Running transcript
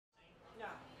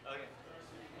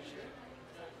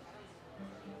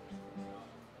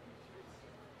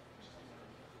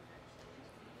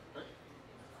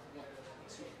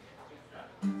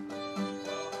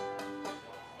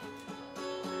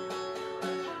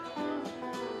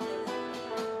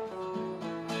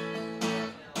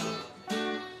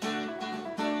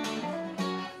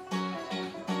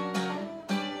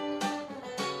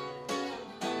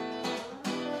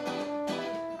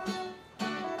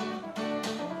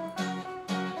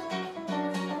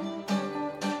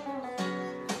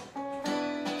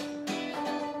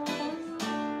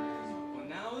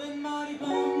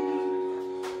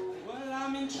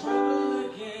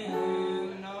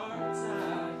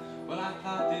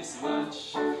this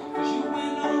much, 'cause you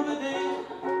went over there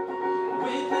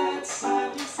with that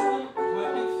sad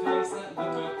disappointed face, that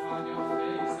look upon your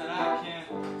face that I can't.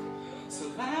 So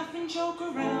laugh and joke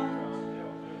around.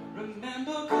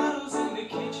 Remember cuddles in the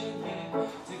kitchen, yeah,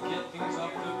 to get things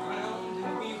off the ground,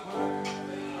 and we were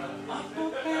up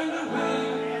and away.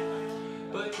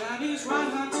 But that is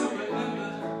right hard to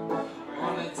remember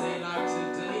on a day like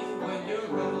today when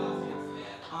you're all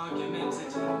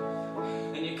argumentative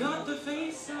and you got the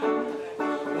face on.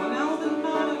 Well, now the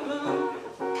night is gone.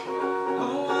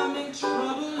 Oh, I'm in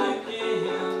trouble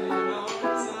again all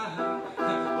the time.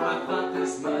 Well, I thought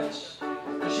this much,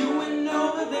 'cause you went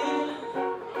over there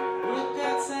with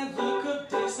that sad look of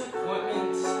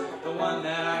disappointment, the one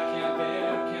that I can't bear.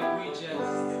 Can't we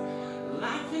just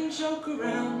laugh and joke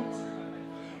around?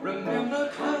 Remember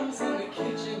cuddles in the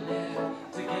kitchen there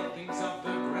to get things off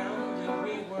the ground, and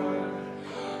we were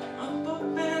up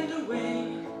and away.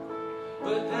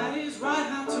 But that is right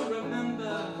how to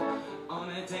remember on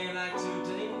a day like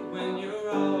today when you're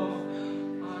all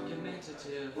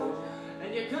argumentative and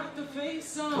you got the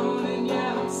face on. And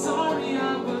yeah, I'm sorry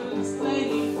I was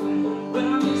late, but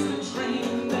I missed the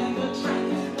train and the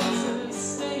traffic was a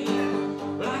mistake.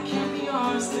 But I can't be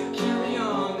arsed to carry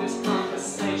on this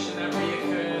conversation that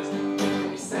reoccurs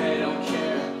when we say I don't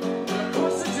care. But of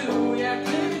course I do, yeah,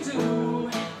 clearly do.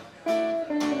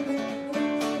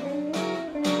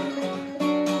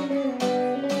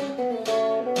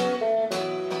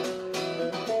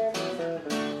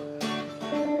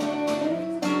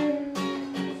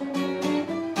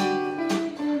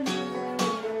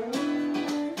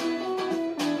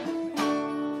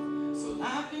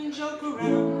 Joke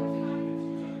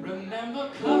around. Remember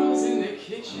cuddles in the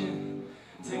kitchen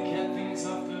to get things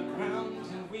off the ground,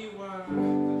 and we were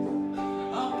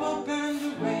up and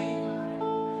away.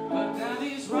 But that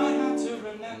is right how to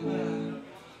remember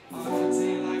on a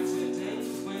day like today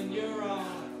when you're all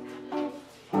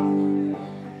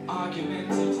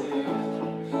argumentative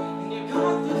and you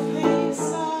got the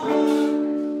face on.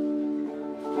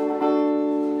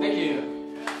 Thank you.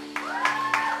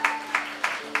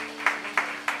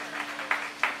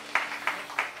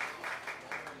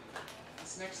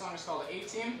 This next song is called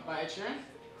A-Team by Ed Sheeran.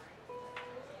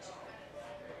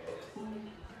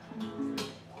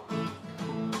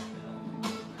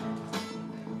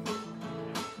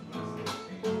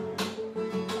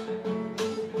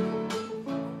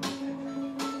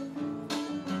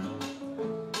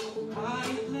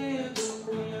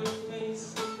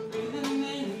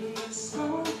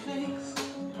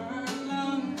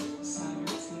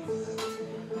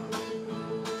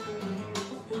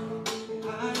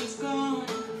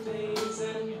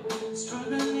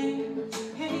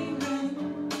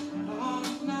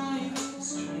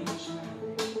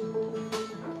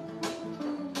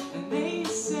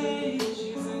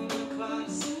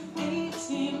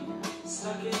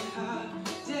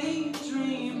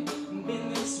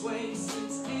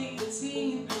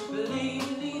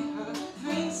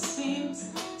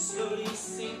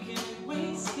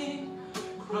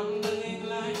 Crumbling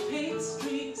like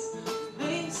pastries,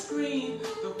 they scream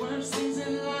the worst things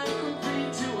in life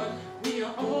complete to us. We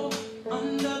are all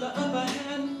under the upper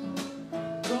hand.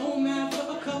 Go mad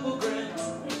for a couple grams.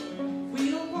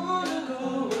 We don't wanna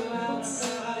go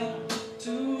outside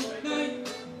tonight.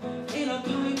 In a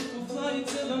pipe we'll fly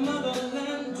to the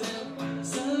motherland and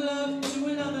sell love to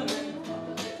another man.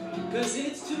 'Cause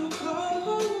it's too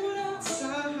cold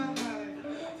outside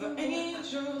for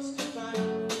angels to fly.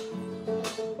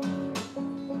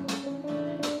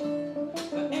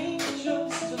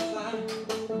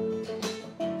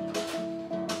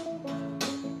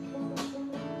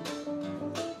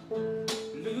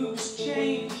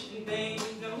 Change and bank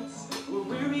notes, we're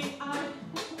weary-eyed,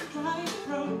 dry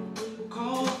throat,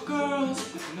 call girls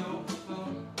with no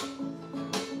phone.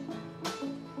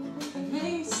 And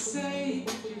they say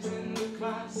she's in the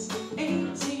class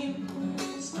 18,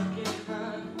 stuck in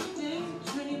her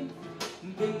daydream,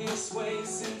 been this way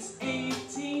since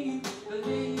 18, but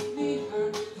lately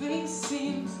her face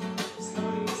seems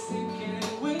slowly sinking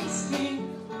and wasting,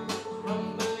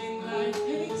 crumbling like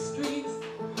pastries.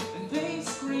 They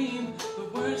scream the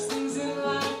worst things in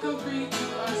life come free to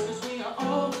us, 'cause we are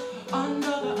all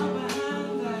under the upper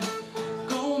hand.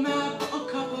 Go mad for a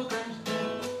couple grams.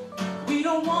 We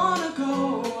don't wanna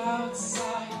go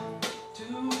outside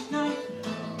tonight.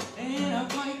 In a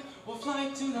pipe we'll fly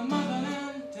to the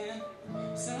motherland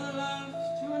and sell love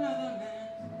to another man.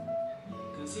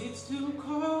 'Cause it's too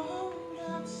cold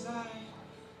outside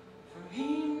for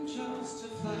angels to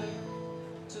fly,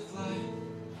 to fly,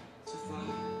 to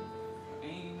fly.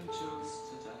 Angels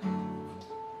to die.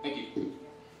 Thank you.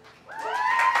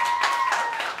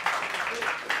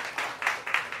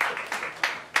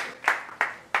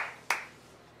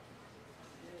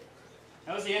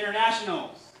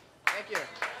 Nationals.